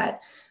something that,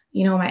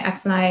 you know, my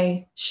ex and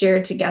I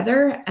shared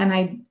together, and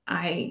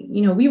I,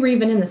 you know, we were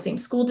even in the same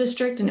school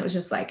district, and it was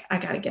just like, I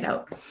got to get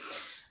out.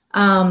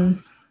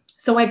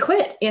 So I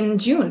quit in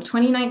June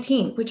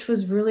 2019, which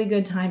was really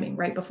good timing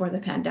right before the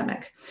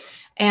pandemic.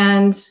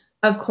 And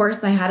of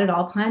course, I had it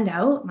all planned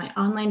out. My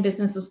online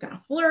business was going to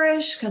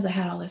flourish because I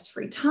had all this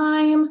free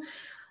time.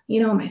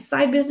 You know, my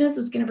side business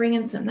was going to bring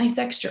in some nice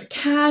extra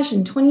cash,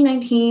 and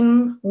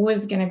 2019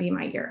 was going to be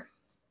my year.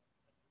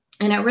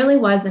 And it really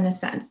was, in a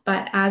sense.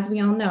 But as we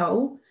all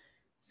know,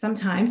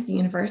 sometimes the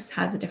universe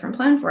has a different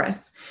plan for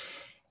us.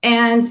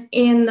 And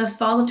in the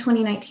fall of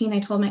 2019, I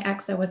told my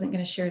ex I wasn't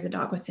going to share the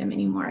dog with him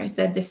anymore. I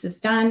said, this is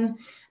done.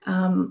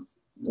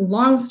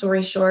 Long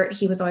story short,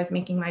 he was always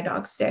making my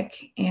dog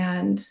sick,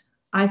 and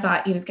I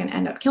thought he was going to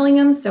end up killing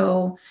him.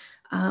 So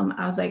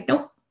I was like,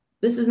 nope,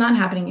 this is not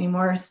happening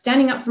anymore.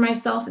 Standing up for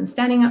myself and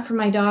standing up for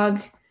my dog.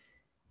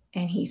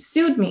 And he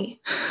sued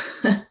me.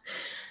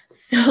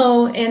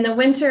 So in the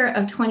winter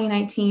of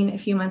 2019, a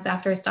few months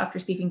after I stopped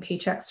receiving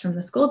paychecks from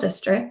the school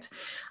district,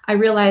 I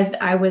realized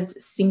I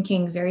was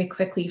sinking very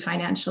quickly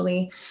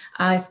financially.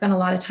 I spent a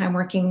lot of time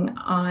working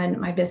on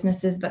my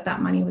businesses, but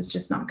that money was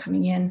just not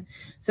coming in.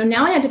 So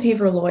now I had to pay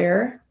for a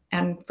lawyer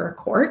and for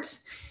court.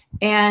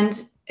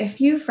 And a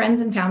few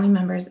friends and family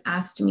members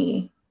asked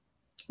me,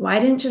 why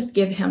didn't just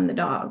give him the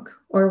dog?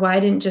 Or why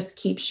didn't just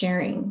keep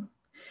sharing?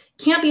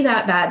 Can't be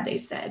that bad, they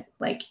said.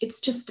 Like, it's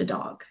just a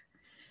dog.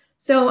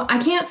 So I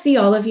can't see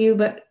all of you,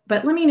 but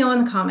let me know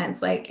in the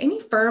comments, like,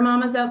 any fur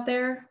mamas out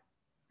there,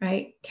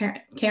 right?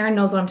 Karen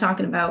knows what I'm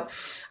talking about.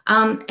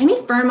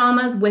 Any fur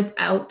mamas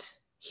without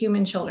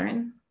human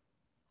children?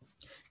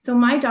 So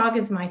my dog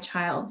is my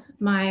child.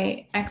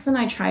 My ex and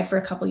I tried for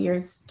a couple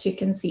years to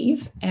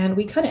conceive, and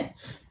we couldn't.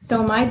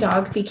 So my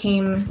dog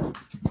became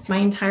my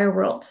entire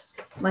world,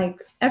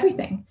 like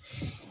everything.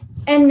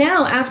 And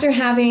now, after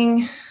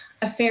having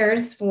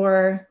affairs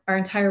for our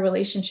entire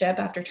relationship,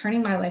 after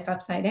turning my life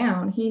upside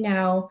down, he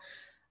now,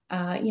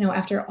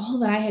 after all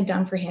that I had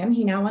done for him,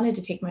 he now wanted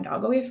to take my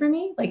dog away from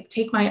me, like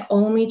take my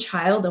only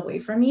child away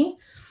from me.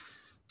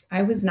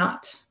 I was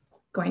not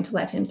going to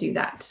let him do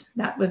that.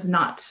 That was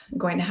not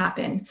going to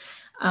happen.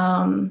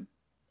 And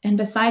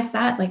besides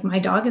that, like, my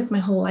dog is my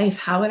whole life.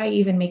 How would I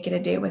even make it a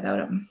day without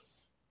him?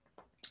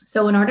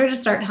 So in order to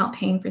start help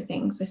paying for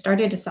things, I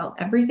started to sell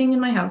everything in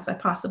my house I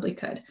possibly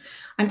could.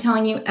 I'm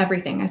telling you,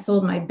 everything. I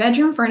sold my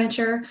bedroom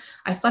furniture.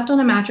 I slept on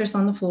a mattress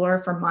on the floor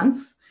for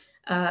months.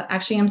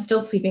 Actually, I'm still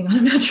sleeping on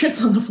a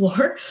mattress on the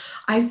floor.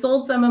 I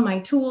sold some of my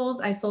tools.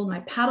 I sold my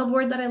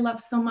paddleboard that I love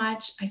so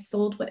much. I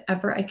sold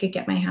whatever I could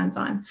get my hands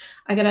on.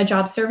 I got a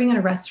job serving in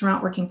a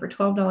restaurant working for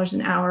 $12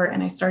 an hour.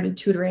 And I started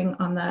tutoring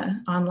on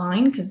the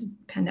online because the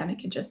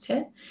pandemic had just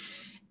hit.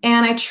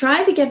 And I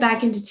tried to get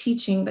back into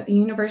teaching, but the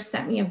universe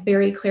sent me a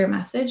very clear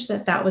message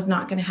that that was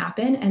not going to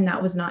happen. And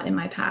that was not in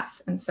my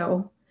path. And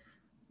so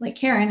like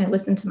Karen, I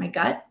listened to my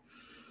gut.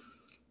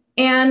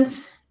 And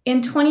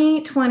in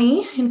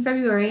 2020, in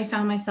February, I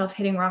found myself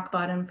hitting rock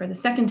bottom for the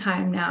second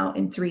time now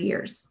in 3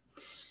 years.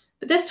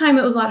 But this time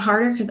it was a lot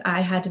harder because I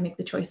had to make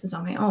the choices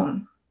on my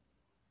own.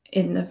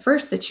 In the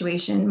first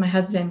situation, my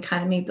husband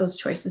kind of made those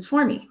choices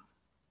for me,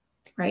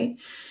 right?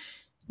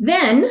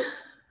 Then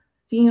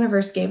the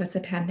universe gave us a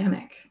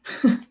pandemic.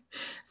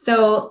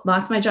 So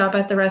lost my job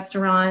at the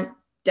restaurant,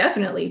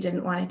 definitely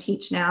didn't want to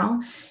teach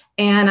now.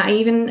 And I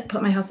even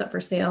put my house up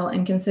for sale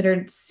and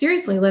considered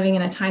seriously living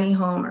in a tiny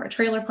home or a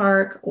trailer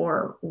park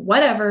or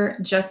whatever,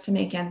 just to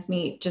make ends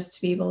meet, just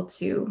to be able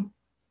to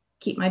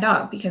keep my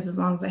dog, because as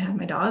long as I had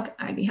my dog,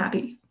 I'd be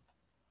happy.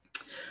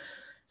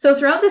 So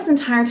throughout this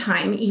entire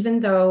time, even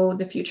though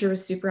the future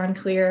was super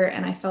unclear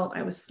and I felt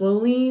I was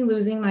slowly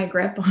losing my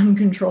grip on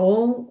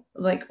control,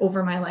 like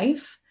over my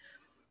life,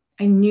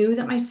 I knew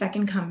that my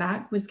second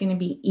comeback was going to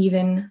be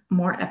even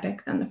more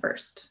epic than the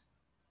first.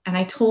 And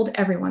I told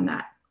everyone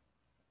that.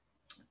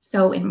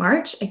 So in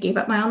March, I gave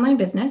up my online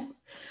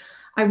business.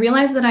 I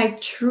realized that I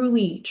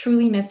truly,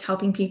 truly missed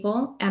helping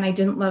people, and I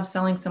didn't love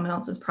selling someone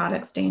else's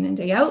products day in and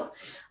day out.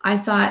 I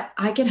thought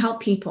I could help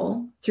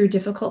people through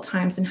difficult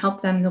times and help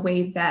them the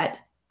way that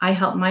I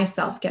helped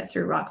myself get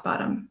through rock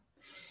bottom.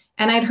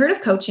 And I'd heard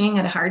of coaching,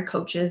 I'd hired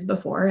coaches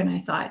before, and I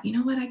thought, you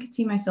know what, I could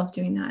see myself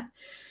doing that.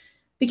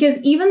 Because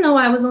even though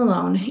I was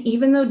alone,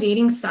 even though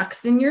dating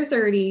sucks in your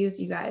 30s,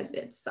 you guys,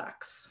 it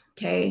sucks,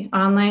 okay?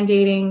 Online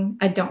dating,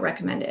 I don't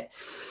recommend it.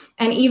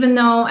 And even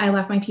though I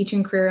left my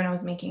teaching career and I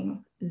was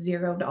making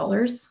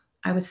 $0,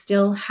 I was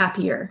still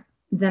happier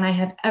than I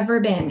have ever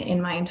been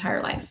in my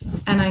entire life.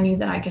 And I knew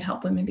that I could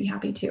help women be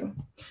happy too.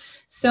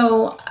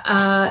 So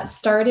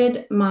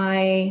started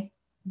my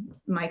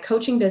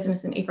coaching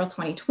business in April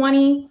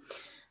 2020,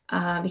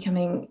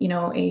 becoming,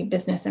 a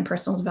business and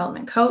personal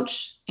development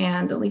coach.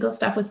 And the legal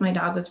stuff with my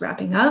dog was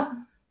wrapping up.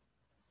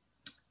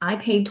 I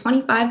paid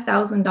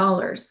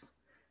 $25,000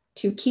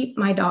 to keep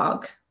my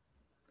dog.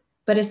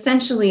 But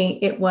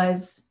essentially, it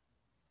was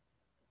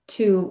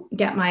to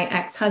get my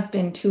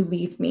ex-husband to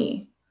leave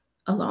me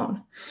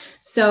alone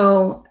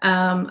so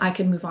I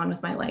could move on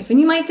with my life. And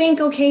you might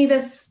think, okay,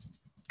 this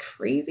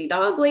crazy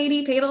dog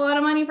lady paid a lot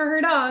of money for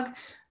her dog,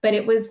 but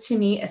it was, to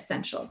me,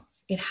 essential.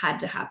 It had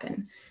to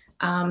happen.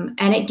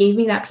 And it gave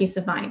me that peace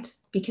of mind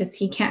because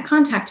he can't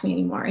contact me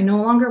anymore. I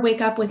no longer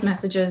wake up with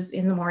messages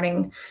in the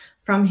morning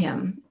from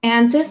him.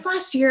 And this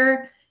last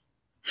year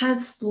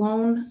has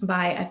flown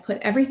by. I've put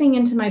everything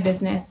into my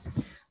business,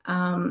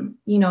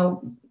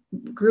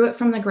 grew it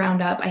from the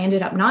ground up. I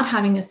ended up not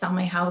having to sell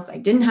my house. I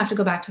didn't have to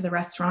go back to the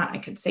restaurant. I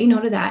could say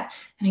no to that.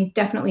 And I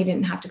definitely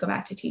didn't have to go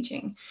back to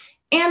teaching.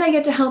 And I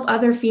get to help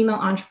other female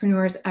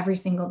entrepreneurs every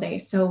single day.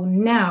 So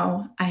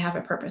now I have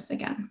a purpose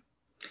again.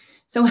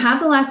 So have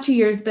the last 2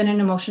 years been an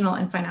emotional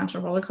and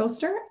financial roller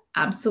coaster?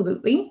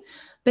 Absolutely.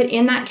 But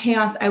in that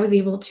chaos, I was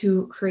able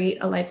to create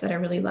a life that I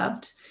really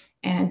loved.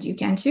 And you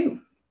can too.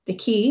 The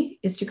key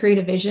is to create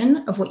a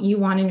vision of what you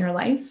want in your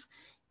life.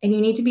 And you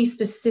need to be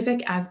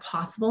specific as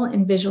possible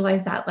and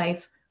visualize that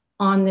life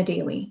on the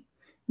daily.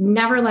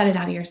 Never let it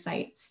out of your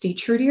sight. Stay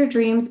true to your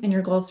dreams and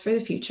your goals for the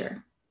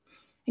future.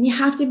 And you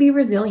have to be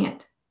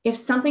resilient. If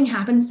something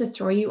happens to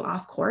throw you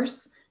off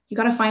course, you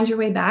got to find your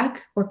way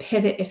back or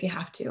pivot if you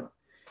have to.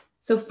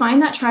 So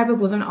find that tribe of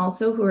women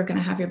also who are going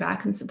to have your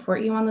back and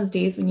support you on those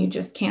days when you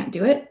just can't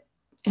do it.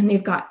 And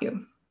they've got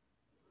you.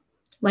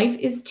 Life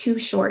is too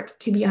short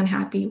to be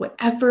unhappy.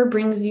 Whatever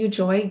brings you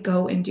joy,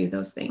 go and do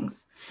those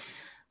things.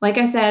 Like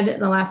I said,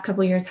 the last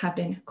couple of years have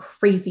been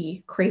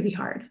crazy, crazy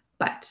hard,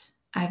 but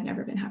I've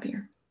never been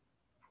happier.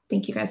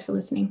 Thank you guys for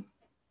listening.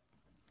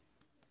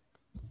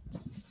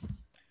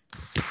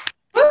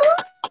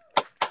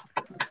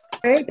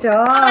 Great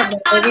job,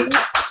 Melody.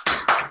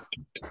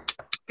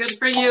 Good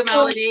for you,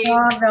 Melody. Good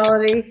job,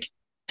 Melody.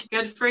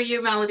 Good for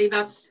you, Melody.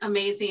 That's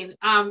amazing.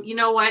 You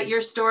know what? Your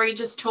story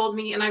just told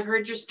me, and I've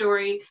heard your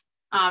story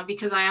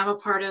because I am a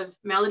part of,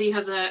 Melody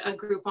has a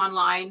group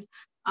online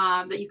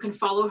that you can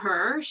follow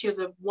her. She has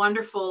a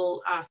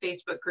wonderful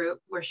Facebook group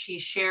where she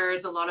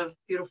shares a lot of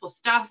beautiful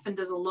stuff and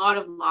does a lot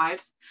of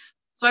lives.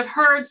 So I've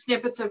heard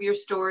snippets of your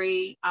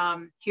story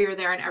here,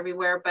 there, and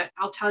everywhere, but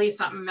I'll tell you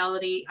something,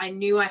 Melody, I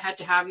knew I had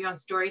to have you on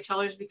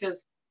Storytellers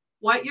because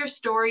what your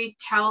story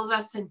tells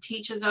us and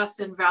teaches us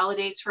and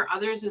validates for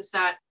others is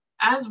that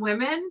as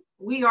women,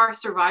 we are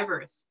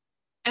survivors.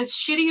 As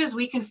shitty as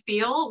we can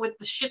feel with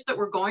the shit that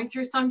we're going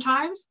through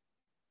sometimes,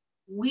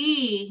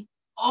 we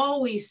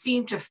always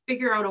seem to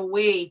figure out a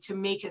way to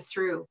make it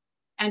through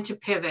and to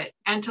pivot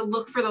and to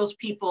look for those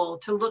people,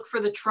 to look for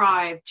the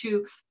tribe,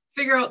 to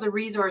figure out the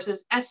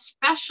resources,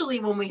 especially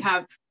when we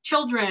have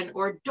children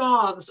or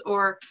dogs,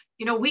 or,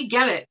 you know, we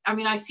get it. I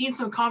mean, I've seen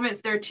some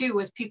comments there too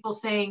with people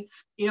saying,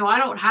 you know, I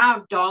don't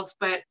have dogs,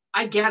 but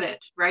I get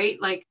it,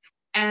 right? Like,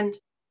 and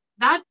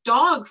that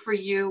dog for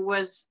you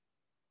was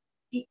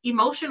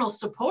emotional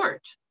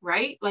support,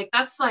 right? Like,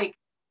 that's like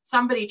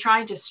somebody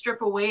trying to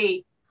strip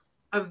away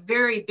a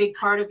very big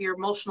part of your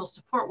emotional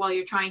support while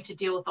you're trying to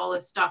deal with all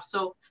this stuff.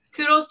 So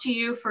kudos to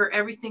you for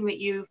everything that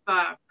you've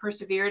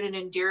persevered and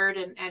endured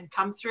and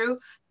come through.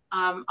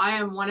 I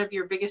am one of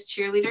your biggest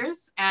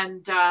cheerleaders,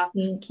 and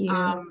thank you.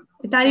 I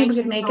thought he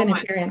could make an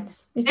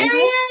appearance. There he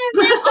is.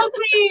 There's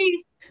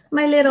Oakley.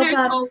 My little There's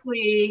pup.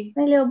 Oakley.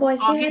 My little boy.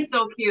 Oh, he's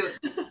so cute.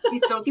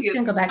 He's so He's cute.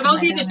 gonna go back For to those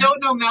of my you that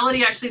don't know,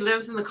 Melody actually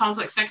lives in the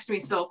complex next to me,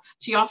 so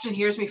she often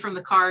hears me from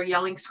the car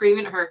yelling,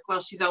 screaming at her while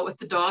she's out with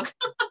the dog.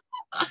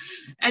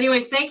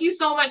 Anyways, thank you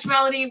so much,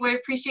 Melody. We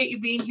appreciate you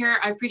being here.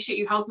 I appreciate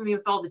you helping me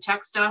with all the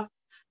tech stuff.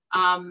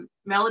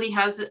 Melody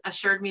has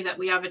assured me that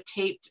we have a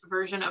taped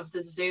version of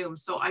the Zoom,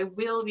 so I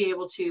will be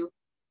able to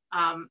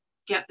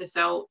get this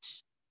out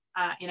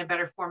in a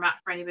better format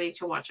for anybody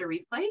to watch a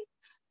replay.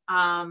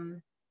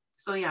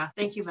 So yeah,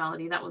 thank you,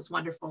 Melody. That was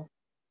wonderful.